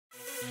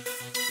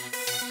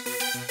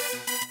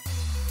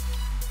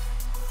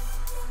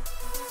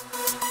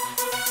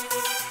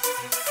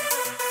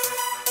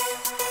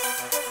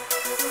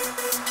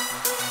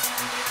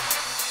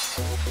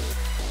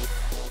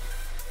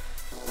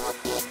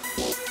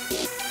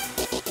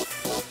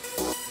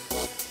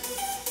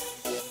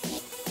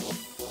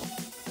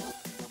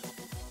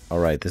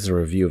Alright, this is a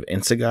review of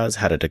Instagods,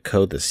 How to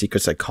Decode the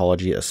Secret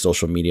Psychology of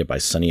Social Media by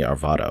Sunny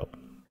Arvado.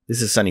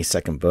 This is Sunny's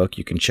second book.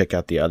 You can check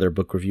out the other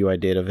book review I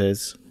did of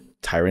his,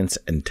 Tyrants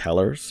and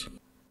Tellers,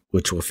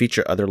 which will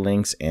feature other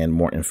links and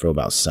more info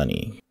about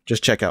Sunny.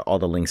 Just check out all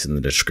the links in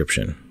the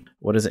description.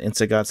 What is an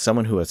Instagod?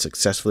 Someone who has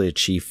successfully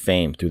achieved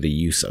fame through the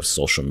use of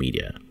social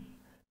media.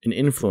 An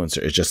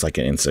influencer is just like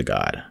an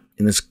Instagod.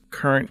 In this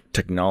current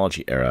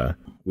technology era,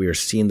 we are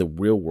seeing the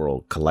real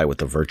world collide with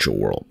the virtual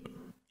world.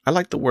 I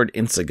like the word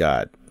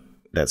Instagod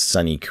that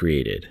Sunny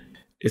created.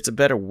 It's a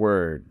better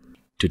word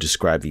to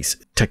describe these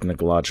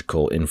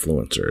technological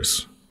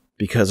influencers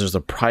because there's a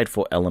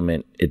prideful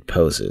element it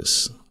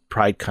poses.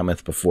 Pride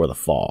cometh before the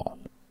fall.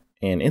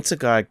 And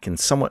Instagod can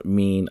somewhat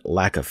mean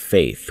lack of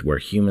faith, where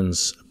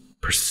humans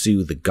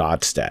pursue the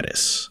God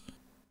status,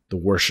 the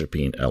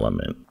worshiping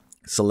element,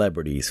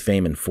 celebrities,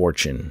 fame and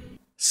fortune,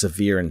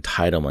 severe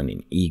entitlement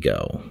and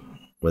ego,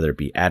 whether it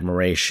be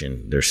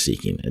admiration, they're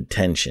seeking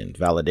attention,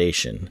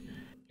 validation,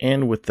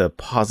 and with the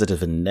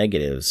positive and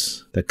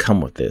negatives that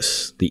come with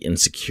this, the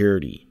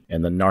insecurity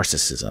and the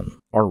narcissism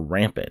are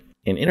rampant.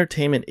 And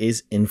entertainment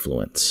is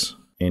influence.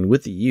 And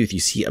with the youth, you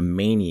see a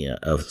mania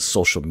of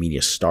social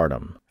media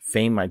stardom.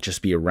 Fame might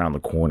just be around the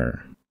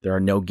corner. There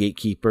are no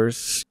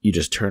gatekeepers. You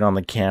just turn on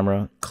the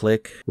camera,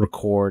 click,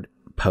 record,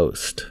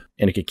 post.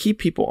 And it can keep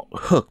people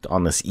hooked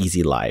on this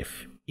easy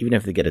life, even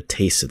if they get a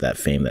taste of that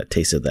fame, that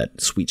taste of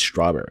that sweet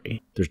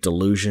strawberry. There's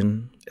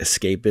delusion,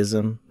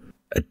 escapism,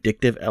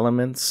 addictive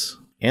elements,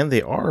 and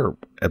they are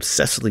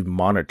obsessively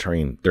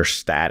monitoring their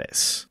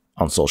status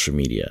on social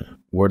media.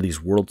 Where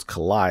these worlds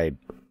collide,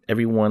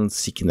 everyone's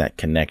seeking that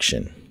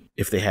connection.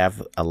 If they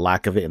have a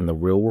lack of it in the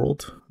real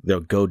world, they'll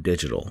go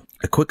digital.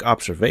 A quick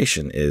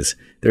observation is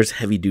there's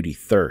heavy-duty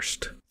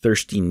thirst.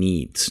 Thirsty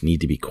needs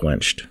need to be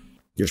quenched.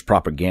 There's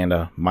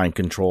propaganda, mind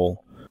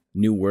control,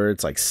 new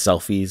words like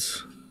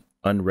selfies,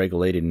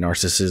 unregulated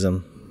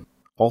narcissism,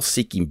 all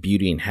seeking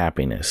beauty and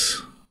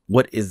happiness.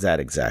 What is that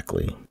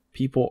exactly?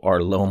 People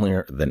are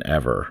lonelier than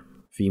ever.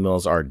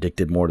 Females are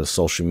addicted more to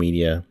social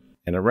media.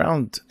 And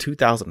around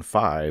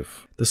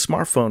 2005, the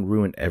smartphone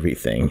ruined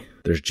everything.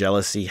 There's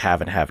jealousy,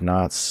 have and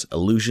have-nots,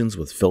 illusions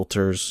with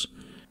filters,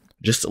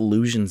 just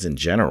illusions in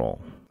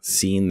general.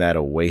 Seeing that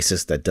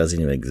oasis that doesn't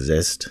even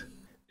exist.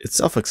 It's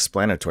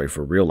self-explanatory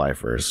for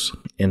real-lifers.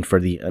 And for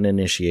the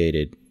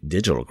uninitiated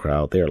digital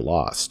crowd, they're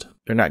lost.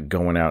 They're not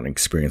going out and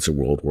experiencing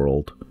a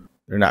world.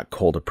 They're not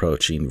cold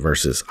approaching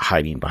versus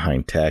hiding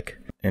behind tech.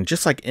 And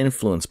just like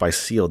Influence by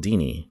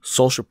Cialdini,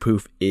 social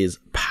proof is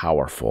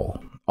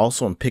powerful.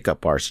 Also in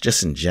pickup arts,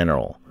 just in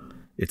general,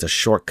 it's a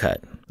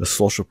shortcut. The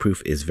social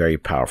proof is very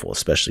powerful,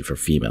 especially for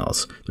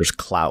females. There's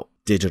clout,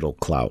 digital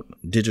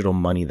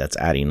money that's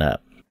adding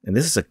up. And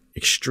this is an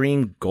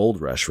extreme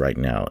gold rush right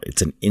now.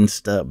 It's an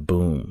insta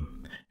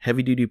boom.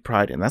 Heavy duty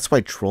pride, and that's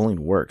why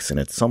trolling works, and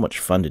it's so much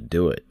fun to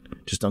do it.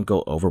 Just don't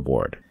go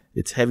overboard.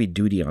 It's heavy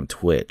duty on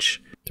Twitch.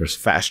 There's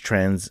fast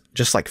trends,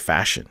 just like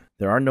fashion.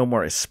 There are no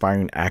more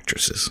aspiring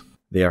actresses.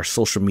 They are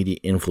social media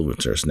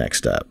influencers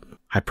next up.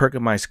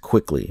 Hypergamize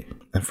quickly,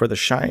 and for the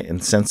shy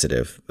and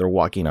sensitive, they're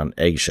walking on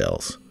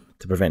eggshells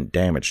to prevent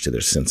damage to their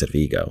sensitive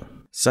ego.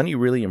 Sunny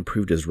really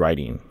improved his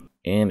writing,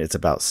 and it's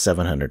about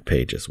 700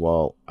 pages.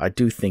 Well, I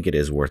do think it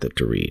is worth it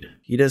to read.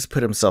 He does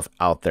put himself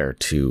out there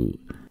to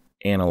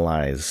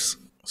analyze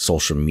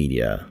social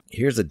media.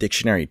 Here's the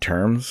dictionary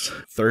terms.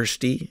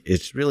 Thirsty,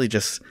 it's really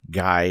just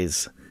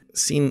guys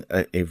seeing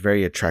a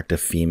very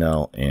attractive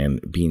female and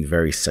being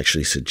very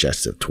sexually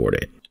suggestive toward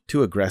it.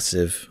 Too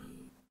aggressive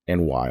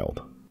and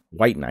wild.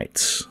 White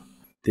knights.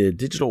 The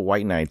digital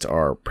white knights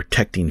are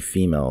protecting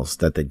females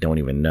that they don't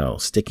even know,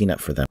 sticking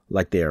up for them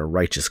like they are a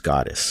righteous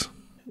goddess.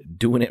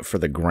 Doing it for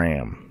the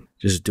gram.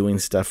 Just doing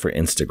stuff for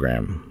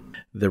Instagram.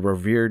 The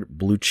revered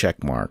blue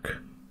check mark.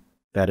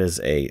 That is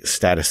a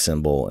status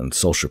symbol and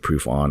social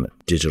proof on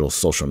digital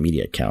social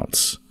media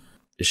accounts.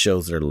 It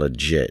shows they're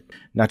legit,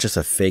 not just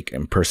a fake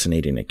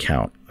impersonating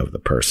account of the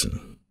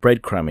person.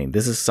 Breadcrumbing.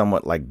 This is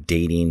somewhat like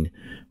dating,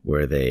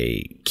 where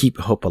they keep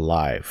hope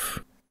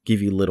alive, give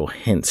you little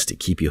hints to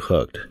keep you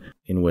hooked,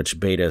 in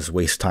which betas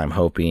waste time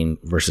hoping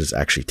versus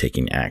actually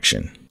taking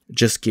action.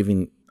 Just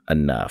giving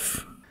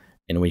enough.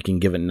 And when you can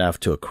give enough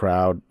to a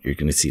crowd, you're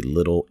going to see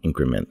little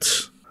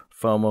increments.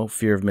 FOMO,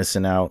 fear of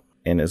missing out,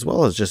 and as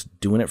well as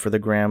just doing it for the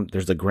gram,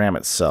 there's the gram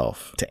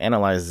itself. To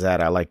analyze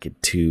that, I like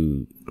it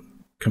to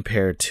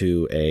compare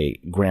to a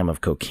gram of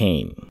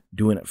cocaine,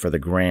 doing it for the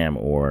gram,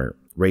 or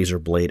razor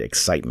blade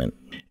excitement.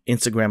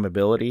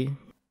 Instagrammability.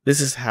 This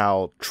is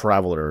how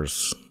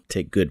travelers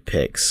take good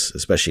pics,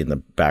 especially in the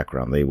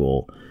background. They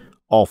will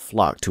all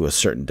flock to a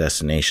certain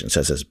destination,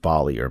 such as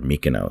Bali or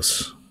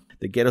Mykonos.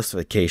 The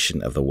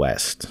ghettoification of the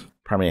West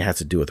primarily has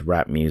to do with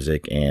rap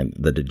music and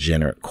the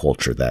degenerate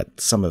culture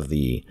that some of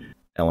the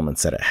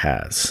elements that it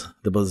has.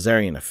 The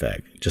Blazarian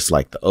effect, just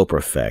like the Oprah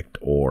effect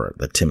or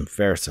the Tim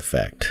Ferriss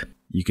effect.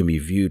 You can be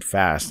viewed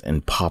fast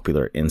and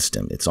popular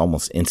instant. It's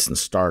almost instant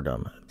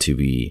stardom to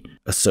be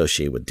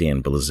associated with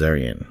Dan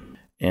Blazarian.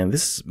 And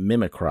this is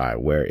mimicry,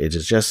 where it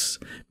is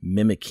just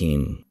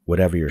mimicking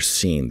whatever you're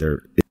seeing.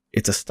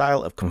 It's a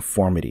style of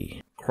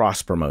conformity.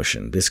 Cross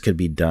promotion. This could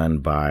be done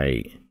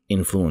by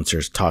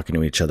influencers talking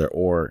to each other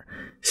or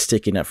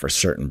sticking up for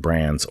certain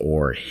brands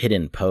or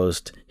hidden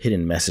posts,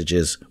 hidden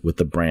messages with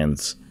the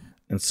brands.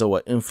 And so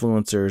what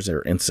influencers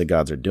or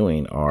Instagods are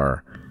doing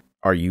are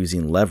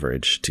using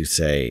leverage to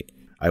say,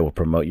 I will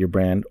promote your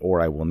brand or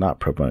I will not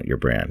promote your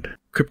brand.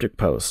 Cryptic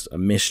posts, a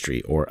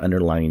mystery or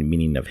underlying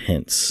meaning of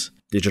hints.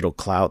 Digital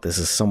clout, this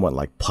is somewhat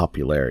like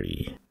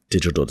popularity.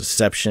 Digital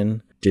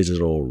deception,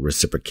 digital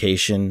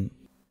reciprocation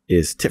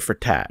is tit for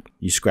tat.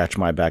 You scratch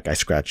my back, I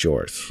scratch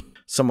yours.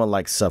 Somewhat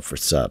like sub for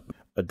sub.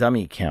 A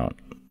dummy account.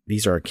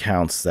 These are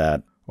accounts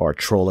that are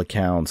troll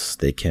accounts.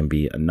 They can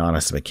be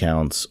anonymous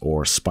accounts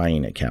or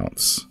spying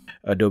accounts.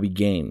 Adobe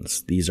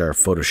Games. These are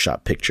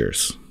Photoshop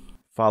pictures.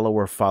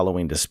 Follower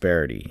following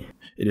disparity.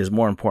 It is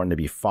more important to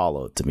be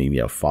followed to be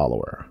a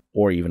follower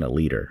or even a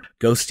leader.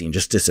 Ghosting,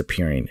 just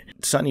disappearing.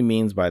 Sunny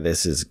means by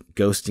this is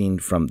ghosting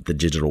from the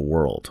digital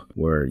world,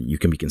 where you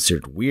can be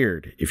considered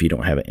weird if you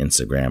don't have an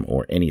Instagram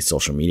or any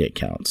social media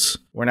accounts.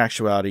 Or in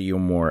actuality, you're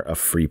more a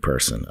free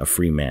person, a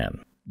free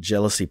man.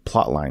 Jealousy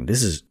plotline.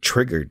 This is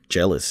triggered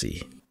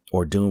jealousy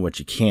or doing what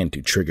you can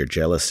to trigger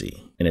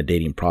jealousy in a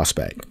dating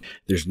prospect.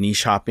 There's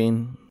niche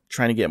hopping,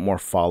 trying to get more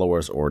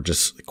followers or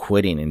just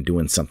quitting and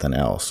doing something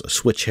else. A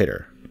switch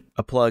hitter.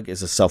 A plug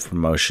is a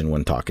self-promotion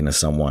when talking to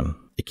someone.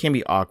 It can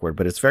be awkward,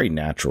 but it's very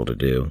natural to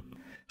do.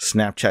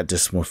 Snapchat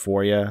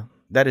dysmorphia.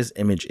 That is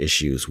image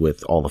issues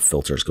with all the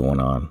filters going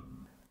on.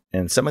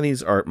 And some of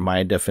these are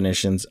my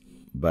definitions,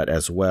 but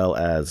as well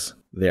as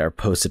they are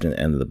posted in the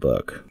end of the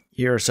book.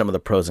 Here are some of the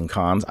pros and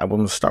cons. I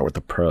want to start with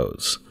the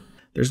pros.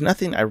 There's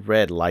nothing I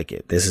read like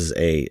it. This is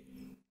a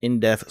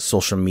in-depth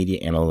social media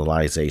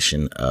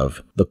analyzation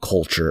of the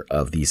culture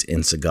of these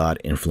Instagod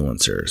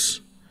influencers.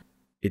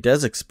 It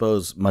does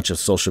expose much of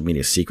social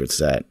media secrets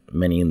that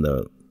many in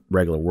the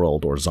regular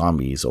world or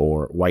zombies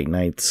or white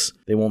knights,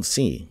 they won't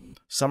see.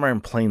 Some are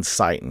in plain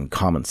sight and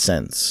common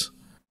sense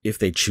if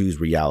they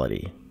choose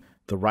reality.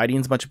 The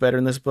writing's much better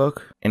in this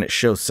book, and it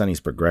shows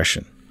Sunny's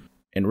progression.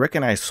 And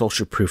recognize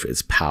social proof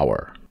is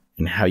power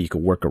and how you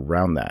can work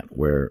around that,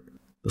 where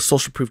the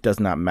social proof does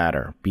not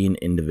matter. Be an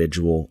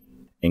individual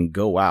and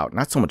go out,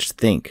 not so much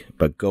think,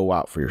 but go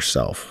out for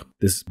yourself.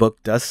 This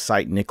book does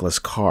cite Nicholas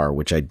Carr,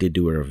 which I did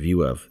do a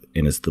review of,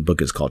 and the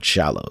book is called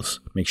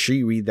Shallows. Make sure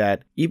you read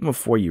that even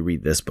before you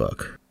read this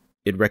book.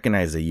 It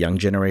recognizes the young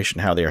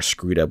generation, how they are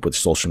screwed up with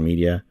social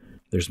media.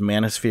 There's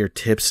manosphere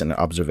tips and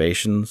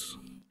observations.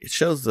 It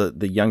shows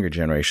the younger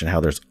generation how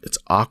it's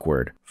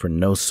awkward for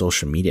no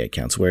social media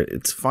accounts, where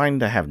it's fine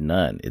to have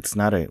none. It's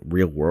not a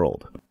real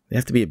world. They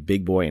have to be a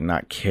big boy and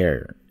not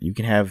care. You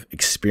can have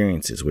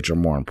experiences, which are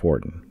more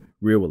important.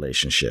 Real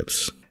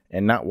relationships,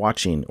 and not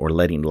watching or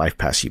letting life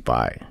pass you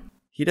by.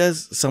 He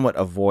does somewhat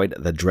avoid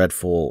the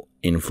dreadful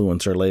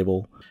influencer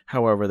label.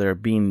 However, they're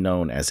being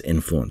known as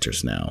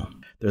influencers now.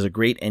 There's a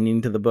great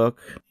ending to the book,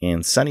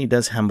 and Sunny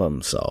does humble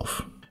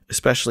himself,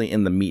 especially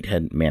in the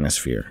meathead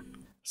manosphere.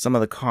 Some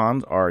of the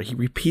cons are he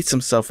repeats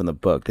himself in the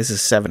book. This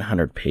is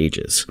 700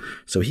 pages,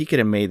 so he could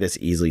have made this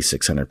easily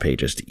 600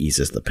 pages to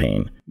ease us the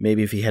pain.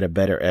 Maybe if he had a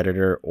better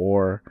editor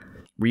or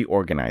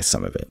reorganized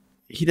some of it.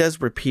 He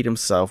does repeat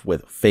himself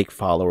with fake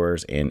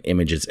followers and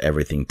images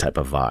everything type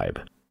of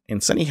vibe.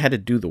 And Sunny had to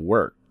do the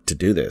work to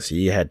do this.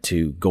 He had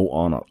to go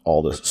on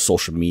all this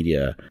social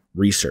media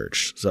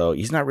research. So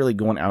he's not really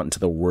going out into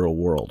the real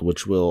world,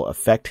 which will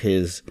affect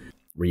his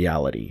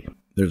reality.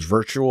 There's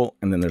virtual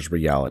and then there's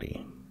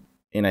reality.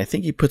 And I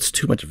think he puts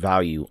too much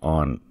value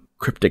on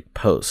cryptic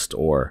post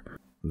or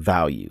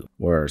value,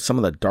 or some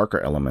of the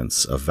darker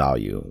elements of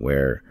value,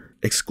 where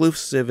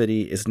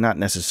exclusivity is not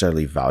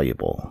necessarily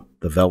valuable.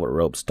 The velvet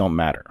ropes don't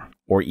matter,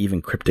 or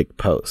even cryptic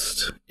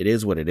posts. It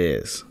is what it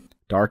is.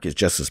 Dark is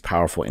just as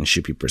powerful and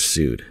should be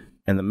pursued.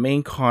 And the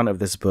main con of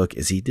this book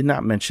is he did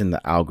not mention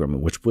the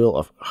algorithm, which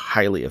will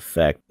highly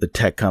affect the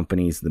tech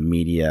companies, the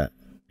media,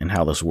 and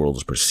how this world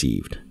is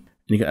perceived. And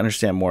you can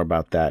understand more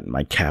about that in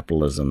my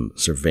capitalism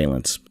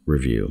surveillance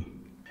review.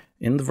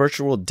 In the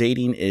virtual world,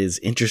 dating is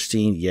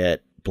interesting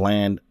yet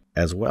bland,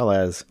 as well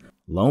as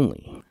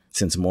lonely,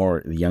 since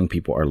more young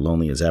people are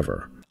lonely as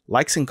ever.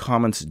 Likes and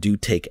comments do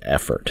take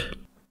effort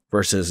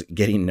versus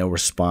getting no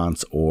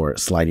response or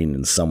sliding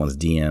into someone's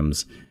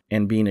DMs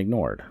and being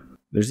ignored.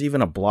 There's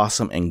even a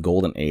blossom and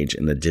golden age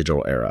in the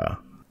digital era.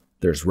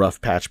 There's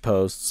rough patch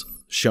posts,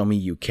 show me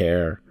you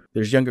care.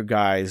 There's younger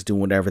guys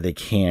doing whatever they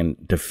can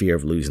to fear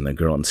of losing the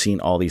girl, and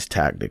seeing all these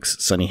tactics.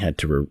 Sunny had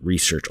to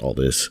research all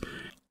this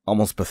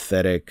almost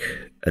pathetic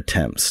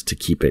attempts to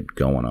keep it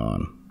going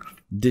on.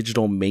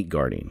 Digital mate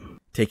guarding,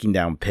 taking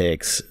down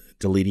pics,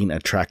 deleting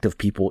attractive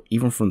people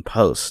even from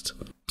posts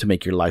to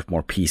make your life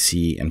more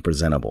PC and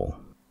presentable.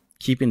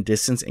 Keeping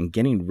distance and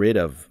getting rid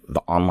of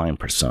the online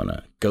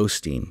persona.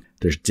 Ghosting.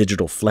 There's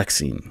digital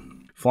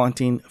flexing.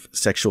 Flaunting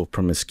sexual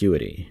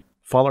promiscuity.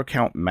 Follower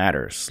count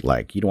matters,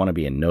 like you don't want to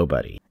be a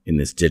nobody in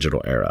this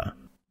digital era.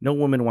 No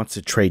woman wants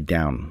to trade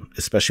down,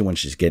 especially when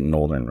she's getting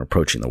older and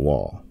approaching the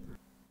wall.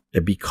 A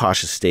be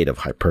cautious state of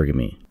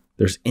hypergamy.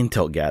 There's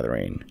intel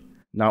gathering.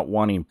 Not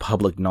wanting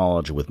public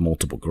knowledge with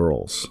multiple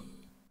girls.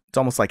 It's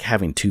almost like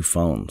having two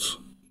phones.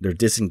 their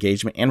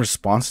disengagement, and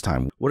response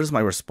time. What is my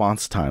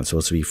response time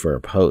supposed to be for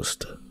a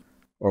post?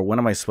 Or when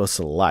am I supposed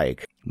to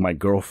like my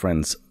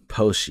girlfriend's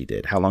post she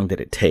did? How long did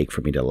it take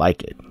for me to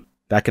like it?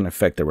 That can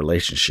affect the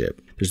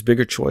relationship. There's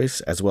bigger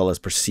choice as well as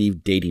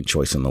perceived dating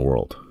choice in the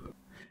world.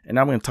 And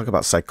now I'm going to talk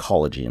about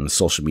psychology in the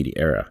social media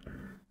era.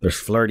 There's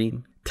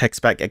flirting,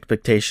 text back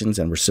expectations,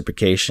 and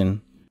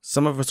reciprocation.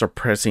 Some of us are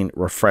pressing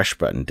refresh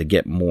button to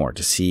get more,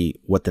 to see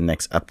what the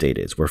next update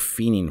is. We're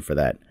fiending for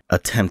that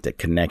attempt at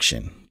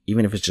connection,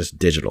 even if it's just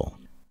digital.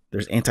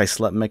 There's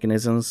anti-slut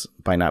mechanisms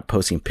by not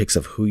posting pics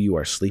of who you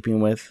are sleeping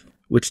with,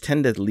 which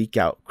tend to leak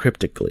out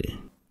cryptically.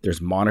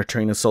 There's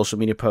monitoring of social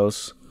media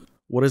posts.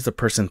 What is the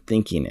person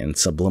thinking, and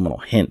subliminal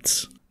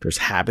hints? There's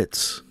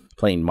habits,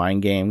 playing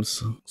mind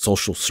games,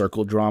 social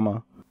circle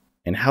drama,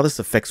 and how this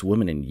affects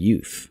women and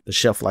youth. The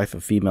shelf life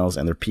of females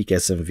and their peak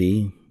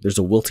SMV. There's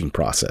a wilting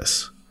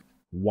process.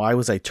 Why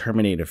was I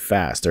terminated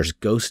fast? There's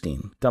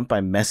ghosting, dumped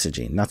by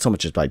messaging, not so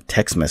much as by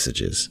text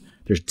messages.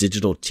 There's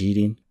digital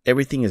cheating.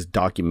 Everything is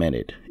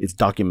documented. It's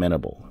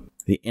documentable.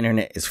 The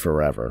internet is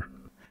forever.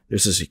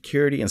 There's a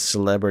security and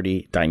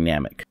celebrity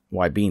dynamic.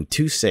 Why being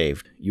too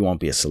safe, you won't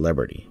be a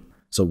celebrity.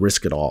 So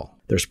risk it all.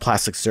 There's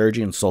plastic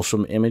surgery and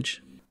social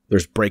image.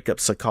 There's breakup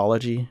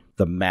psychology,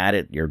 the mad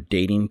at your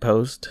dating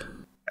post,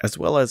 as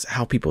well as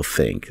how people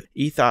think.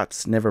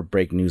 E-thoughts never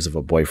break news of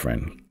a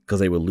boyfriend because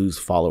they will lose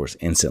followers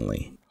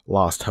instantly.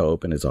 Lost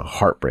hope and is a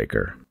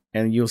heartbreaker.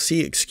 And you'll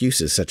see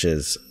excuses such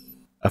as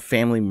a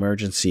family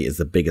emergency is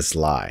the biggest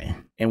lie.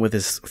 And with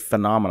this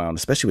phenomenon,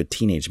 especially with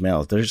teenage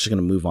males, they're just going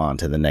to move on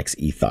to the next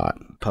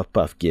e-thought. Puff,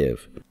 puff,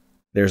 give.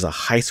 There's a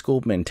high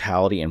school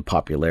mentality and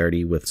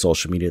popularity with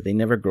social media. They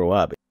never grow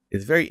up.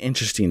 It's very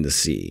interesting to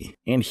see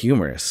and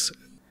humorous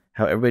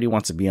how everybody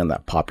wants to be on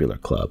that popular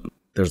club.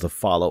 There's the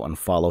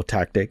follow-unfollow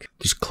tactic.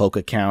 There's cloak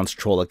accounts,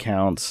 troll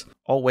accounts,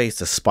 all ways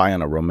to spy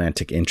on a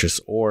romantic interest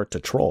or to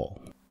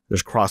troll.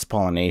 There's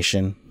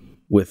cross-pollination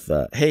with,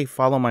 hey,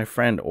 follow my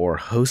friend, or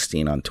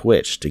hosting on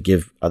Twitch to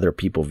give other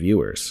people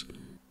viewers.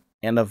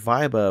 And a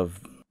vibe of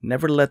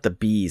never let the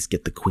bees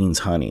get the queen's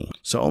honey.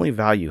 So only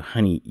value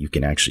honey you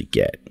can actually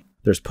get.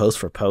 There's post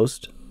for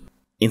post.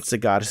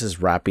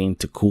 Instagods rapping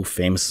to cool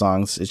famous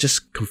songs. It's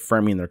just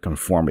confirming their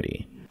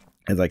conformity.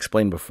 As I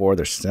explained before,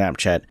 there's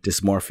Snapchat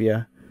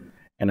dysmorphia.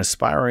 And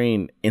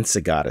aspiring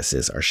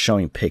Instagoddesses are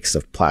showing pics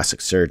of plastic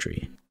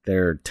surgery.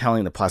 They're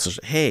telling the plastic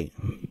surgeon, hey,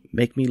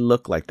 make me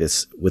look like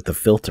this with a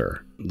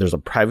filter. There's a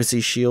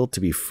privacy shield to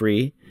be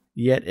free,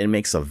 yet it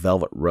makes a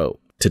velvet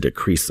rope to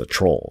decrease the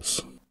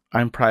trolls.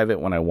 I'm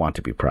private when I want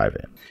to be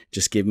private.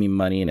 Just give me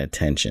money and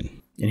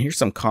attention. And here's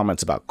some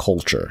comments about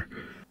culture.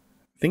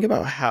 Think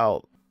about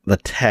how the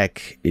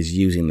tech is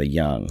using the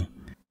young.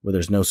 Where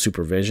there's no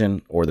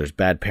supervision or there's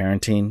bad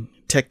parenting,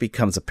 tech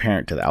becomes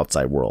apparent to the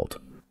outside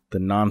world. The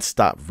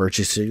non-stop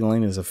virtue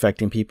signaling is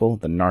affecting people.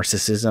 The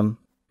narcissism.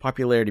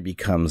 Popularity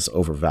becomes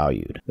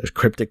overvalued. There's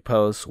cryptic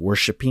posts,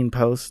 worshiping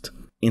posts,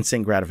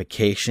 instant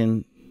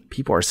gratification.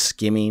 People are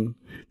skimming.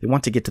 They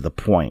want to get to the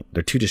point.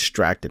 They're too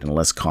distracted and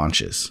less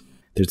conscious.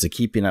 There's the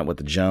keeping up with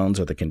the Jones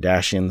or the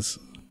Kardashians.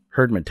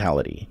 Herd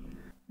mentality.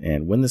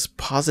 And when this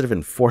positive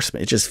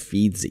enforcement, it just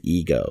feeds the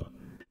ego.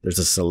 There's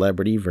a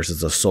celebrity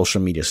versus a social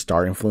media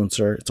star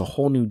influencer. It's a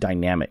whole new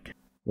dynamic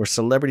where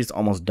celebrities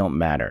almost don't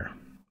matter.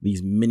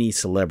 These mini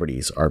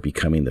celebrities are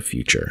becoming the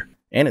future.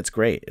 And it's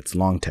great. It's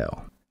long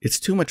tail. It's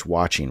too much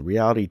watching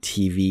reality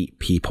TV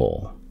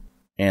people.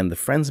 And the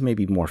friends may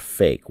be more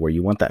fake, where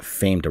you want that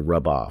fame to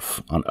rub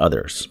off on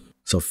others.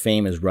 So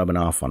fame is rubbing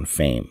off on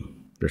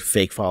fame. There's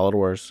fake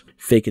followers,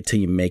 fake it till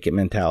you make it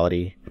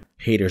mentality.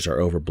 Haters are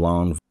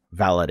overblown,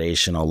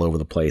 validation all over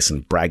the place,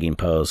 and bragging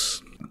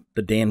posts.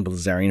 The Dan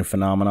Bilzerian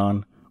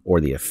phenomenon, or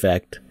the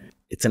effect.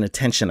 It's an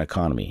attention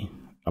economy,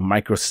 a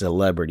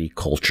micro-celebrity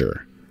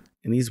culture.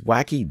 And these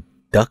wacky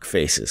duck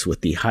faces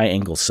with the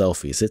high-angle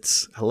selfies,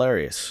 it's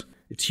hilarious.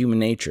 It's human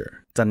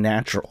nature. It's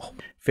unnatural.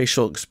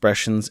 Facial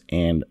expressions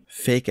and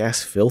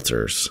fake-ass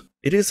filters.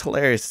 It is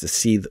hilarious to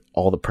see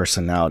all the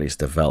personalities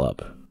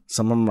develop.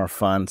 Some of them are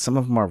fun. Some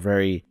of them are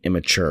very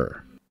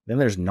immature. Then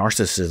there's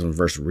narcissism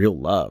versus real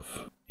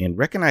love. And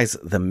recognize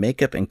the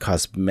makeup and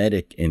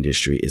cosmetic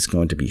industry is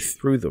going to be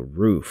through the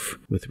roof,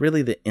 with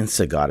really the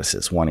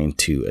Instagoddesses wanting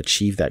to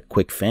achieve that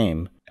quick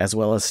fame as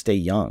well as stay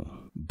young.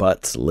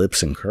 Butts,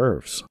 lips, and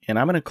curves. And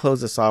I'm going to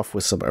close this off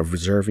with some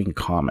observing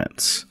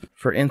comments.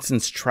 For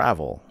instance,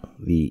 travel,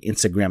 the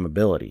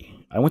Instagrammability.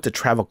 I went to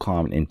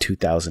TravelCon in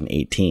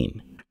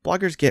 2018.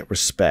 Bloggers get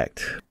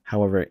respect.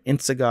 However,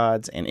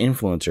 Instagods and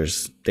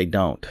influencers, they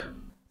don't.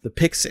 The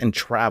pics and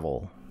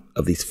travel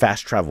of these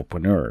fast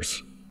travelpreneurs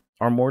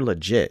are more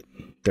legit.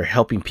 They're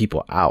helping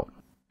people out.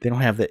 They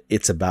don't have the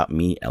it's about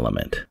me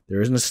element.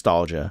 There is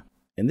nostalgia.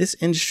 And this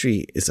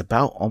industry is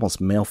about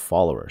almost male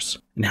followers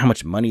and how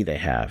much money they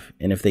have.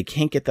 And if they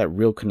can't get that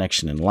real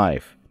connection in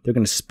life, they're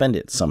going to spend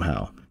it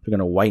somehow. They're going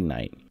to white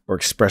knight or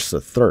express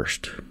the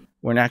thirst,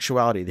 where in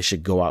actuality, they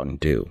should go out and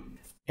do.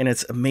 And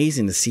it's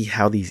amazing to see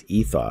how these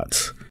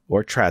e-thoughts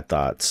or trad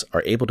thoughts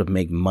are able to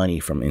make money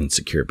from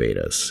insecure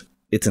betas.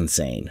 It's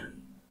insane.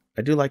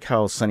 I do like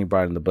how Sunny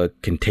brought in the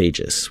book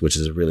Contagious, which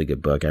is a really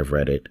good book. I've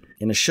read it.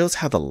 And it shows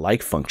how the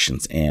like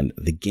functions and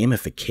the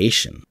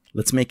gamification.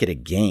 Let's make it a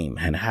game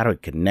and how to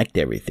connect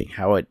everything,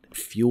 how it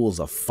fuels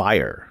a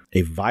fire,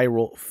 a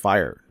viral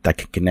fire that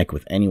can connect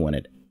with anyone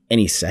at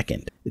any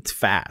second. It's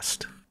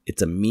fast.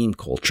 It's a meme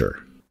culture.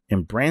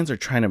 And brands are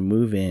trying to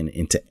move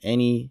into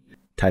any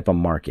type of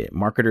market.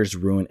 Marketers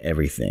ruin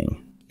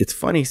everything. It's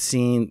funny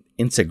seeing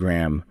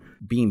Instagram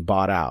being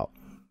bought out.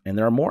 And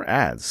there are more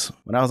ads.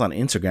 When I was on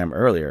Instagram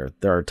earlier,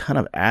 there are a ton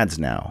of ads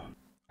now.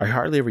 I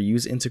hardly ever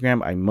use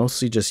Instagram. I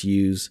mostly just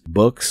use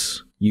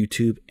books,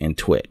 YouTube, and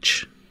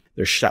Twitch.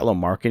 There's shallow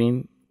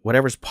marketing.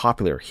 Whatever's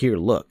popular, here,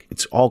 look.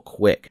 It's all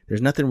quick.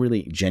 There's nothing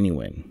really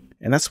genuine.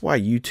 And that's why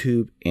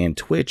YouTube and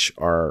Twitch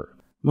are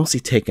mostly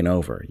taken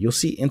over. You'll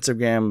see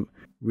Instagram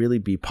really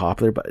be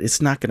popular, but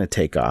it's not going to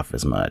take off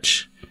as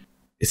much.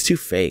 It's too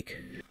fake.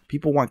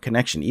 People want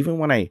connection. Even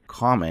when I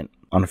comment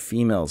on a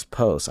female's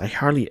post, I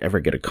hardly ever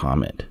get a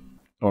comment.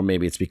 Or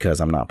maybe it's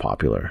because I'm not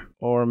popular.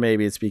 Or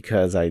maybe it's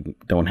because I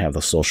don't have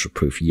the social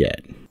proof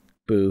yet.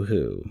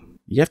 Boo-hoo.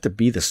 You have to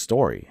be the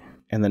story.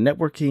 And the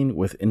networking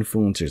with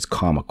influencers is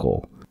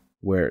comical,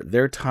 where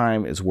their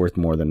time is worth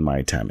more than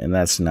my time. And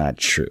that's not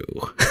true.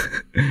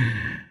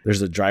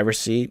 There's a driver's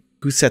seat.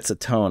 Who sets the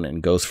tone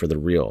and goes for the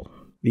real?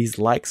 These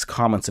likes,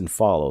 comments, and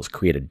follows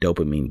create a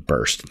dopamine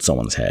burst in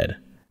someone's head.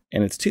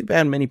 And it's too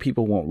bad many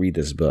people won't read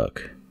this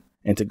book.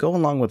 And to go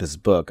along with this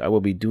book, I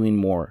will be doing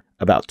more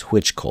about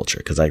Twitch culture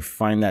because I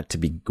find that to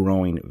be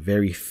growing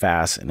very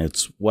fast and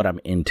it's what I'm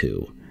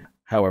into.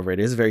 However, it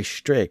is very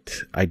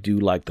strict. I do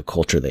like the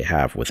culture they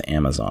have with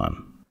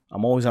Amazon.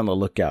 I'm always on the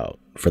lookout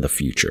for the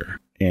future.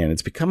 And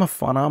it's become a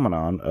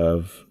phenomenon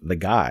of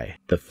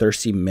the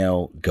thirsty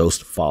male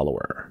ghost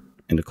follower.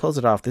 And to close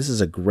it off, this is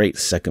a great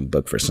second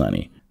book for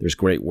Sunny. There's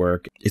great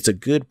work. It's a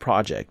good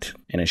project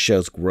and it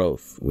shows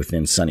growth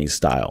within Sunny's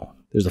style.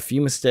 There's a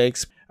few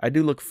mistakes. I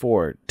do look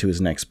forward to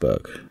his next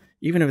book.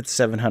 Even if it's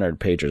 700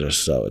 pages or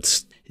so,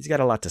 he's got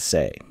a lot to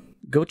say.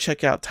 Go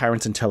check out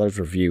Tyrants and Tellers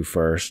review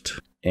first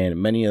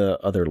and many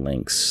other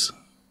links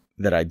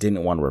that I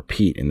didn't want to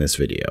repeat in this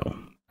video.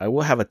 I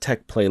will have a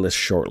tech playlist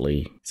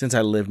shortly since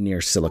I live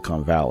near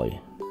Silicon Valley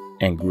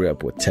and grew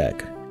up with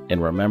tech.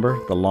 And remember,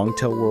 the long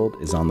tail world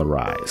is on the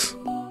rise.